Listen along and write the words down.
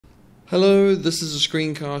Hello, this is a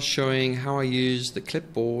screencast showing how I use the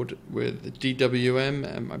clipboard with DWM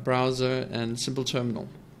and my browser and Simple Terminal.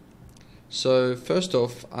 So first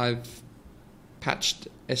off, I've patched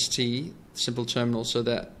ST Simple Terminal so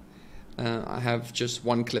that I have just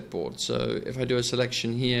one clipboard. So if I do a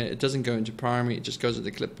selection here, it doesn't go into primary, it just goes to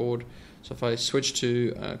the clipboard. So if I switch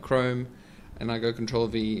to Chrome and I go Control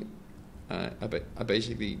V, I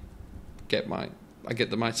basically get my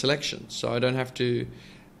selection. So I don't have to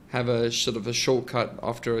have a sort of a shortcut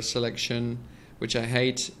after a selection, which I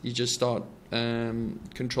hate. You just start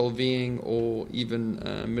Control V-ing or even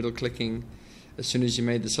middle clicking as soon as you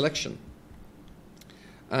made the selection.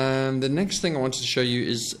 The next thing I wanted to show you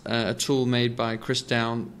is a tool made by Chris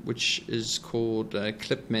Down, which is called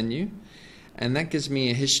Clip Menu, and that gives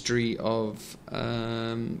me a history of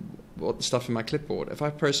what the stuff in my clipboard. If I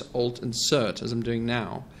press Alt Insert, as I'm doing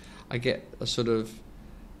now, I get a sort of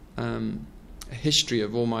a history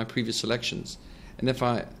of all my previous selections, and if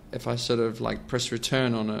I sort of like press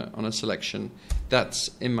return on a selection, that's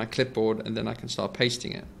in my clipboard, and then I can start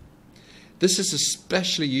pasting it. This is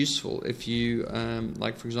especially useful if you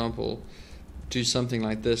like, for example, do something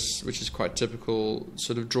like this, which is quite typical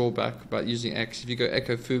sort of drawback about using X. If you go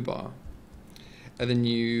echo foobar and then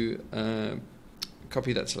you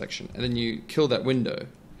copy that selection and then you kill that window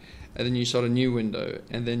and then you start a new window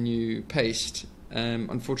and then you paste,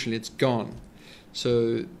 unfortunately it's gone.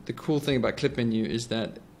 So the cool thing about Clip Menu is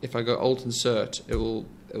that if I go Alt Insert, it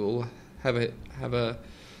will have a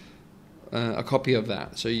copy of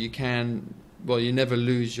that. So you can, well, you never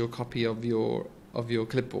lose your copy of your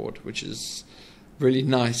clipboard, which is really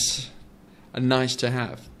nice and nice to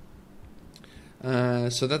have.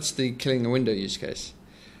 So that's the killing a window use case.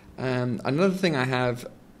 Another thing I have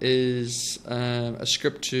is a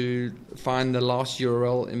script to find the last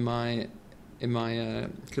URL in my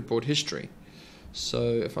clipboard history. So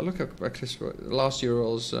if I look at my clipboard, the last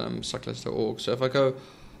URL is suckless.org. So if I go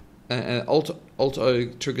Alt-O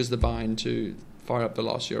triggers the bind to fire up the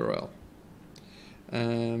last URL.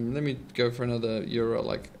 Let me go for another URL,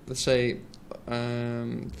 like let's say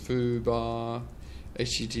foobar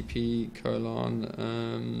http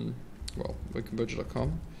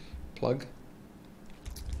workconverger.com plug.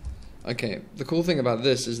 Okay, the cool thing about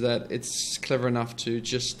this is that it's clever enough to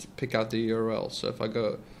just pick out the URL. So if I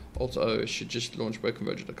go Alt-O, it should just launch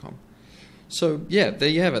workconverger.com. So yeah, there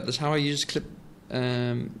you have it. That's how I use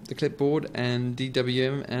the clipboard and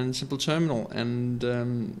DWM and Simple Terminal, and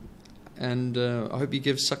I hope you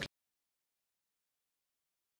give Suckless